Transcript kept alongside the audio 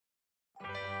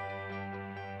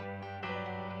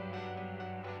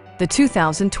the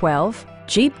 2012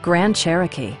 Jeep Grand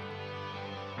Cherokee.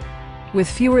 With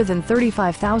fewer than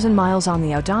 35,000 miles on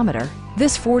the odometer,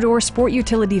 this four-door sport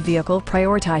utility vehicle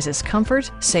prioritizes comfort,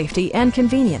 safety, and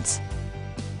convenience.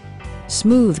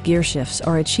 Smooth gear shifts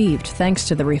are achieved thanks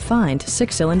to the refined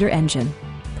six-cylinder engine,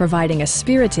 providing a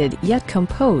spirited yet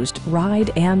composed ride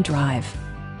and drive.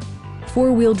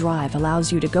 Four-wheel drive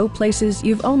allows you to go places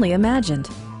you've only imagined.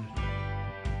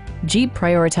 Jeep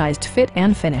prioritized fit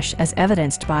and finish as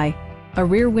evidenced by a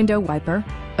rear window wiper,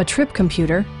 a trip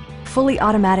computer, fully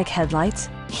automatic headlights,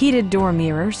 heated door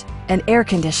mirrors, and air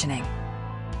conditioning.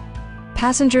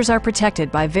 Passengers are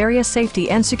protected by various safety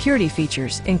and security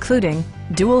features, including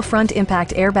dual front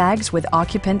impact airbags with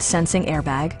occupant sensing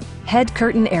airbag, head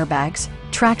curtain airbags,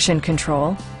 traction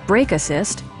control, brake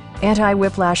assist,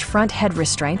 anti-whiplash front head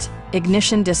restraints,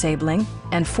 ignition disabling,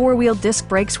 and four-wheel disc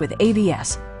brakes with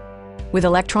ABS. With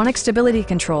electronic stability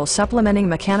control supplementing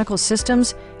mechanical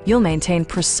systems, you'll maintain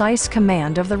precise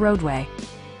command of the roadway.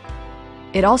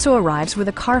 It also arrives with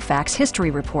a Carfax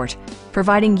history report,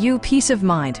 providing you peace of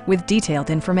mind with detailed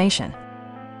information.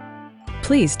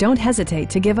 Please don't hesitate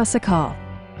to give us a call.